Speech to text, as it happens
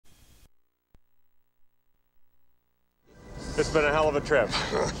It's been a hell of a trip.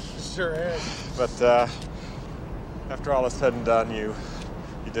 Sure is. But after all is said and done, you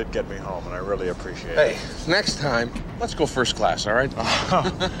did get me home, and I really appreciate it. Hey, next time, let's go first class, all right?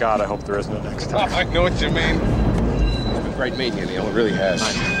 Oh, God, I hope there isn't a next time. Oh, I know what you mean. It's been great meeting you, Neil. It really has.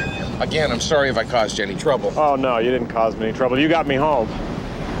 Again, I'm sorry if I caused you any trouble. Oh, no, you didn't cause me any trouble. You got me home.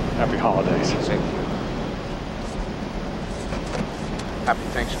 Happy holidays. Same to you. Happy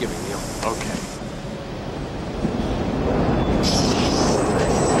Thanksgiving, Neil. Okay.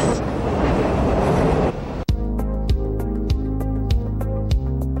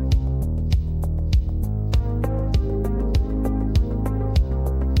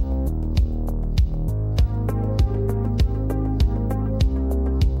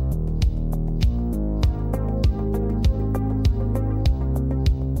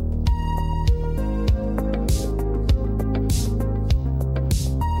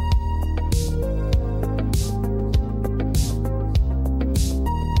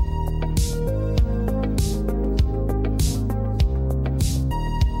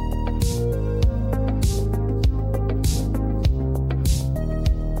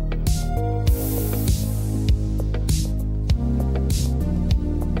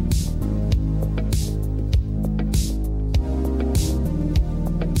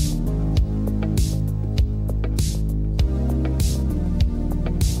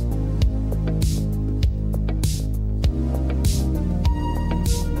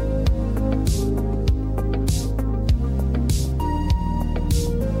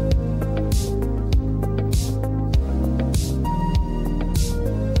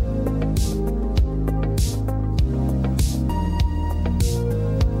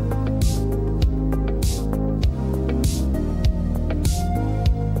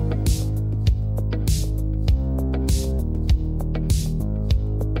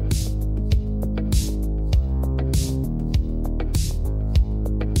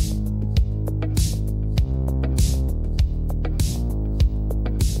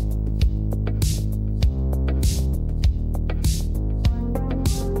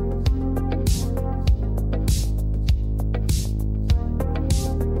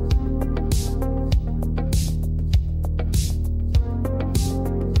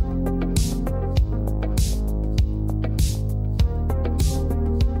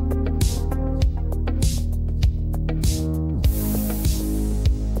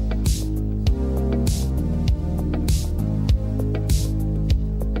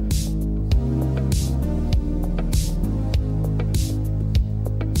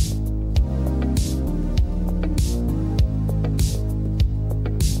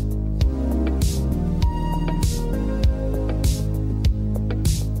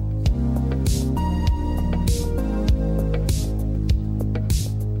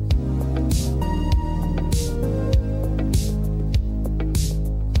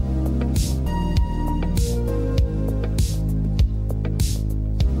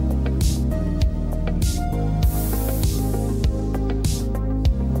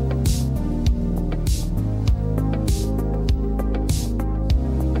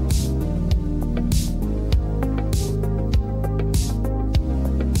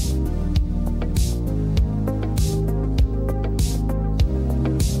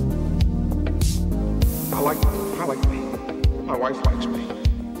 wife likes me.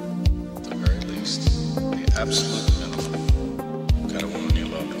 At the very least, the absolute minimum. The kind of woman you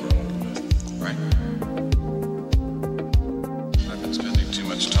love to grow up with, right? I've been spending too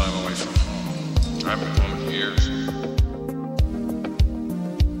much time away from home. I haven't been home in years.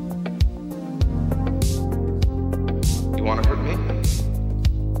 You want to hurt me?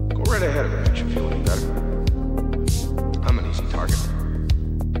 Go right ahead if it makes you feel any better. I'm an easy target.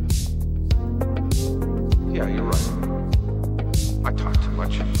 Yeah, you're right. I talk too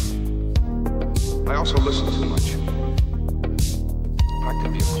much. I also listen too much. I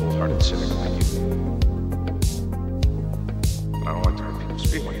can be a cold-hearted cynic like you. But I don't like to hurt people's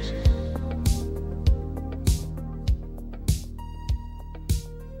feelings.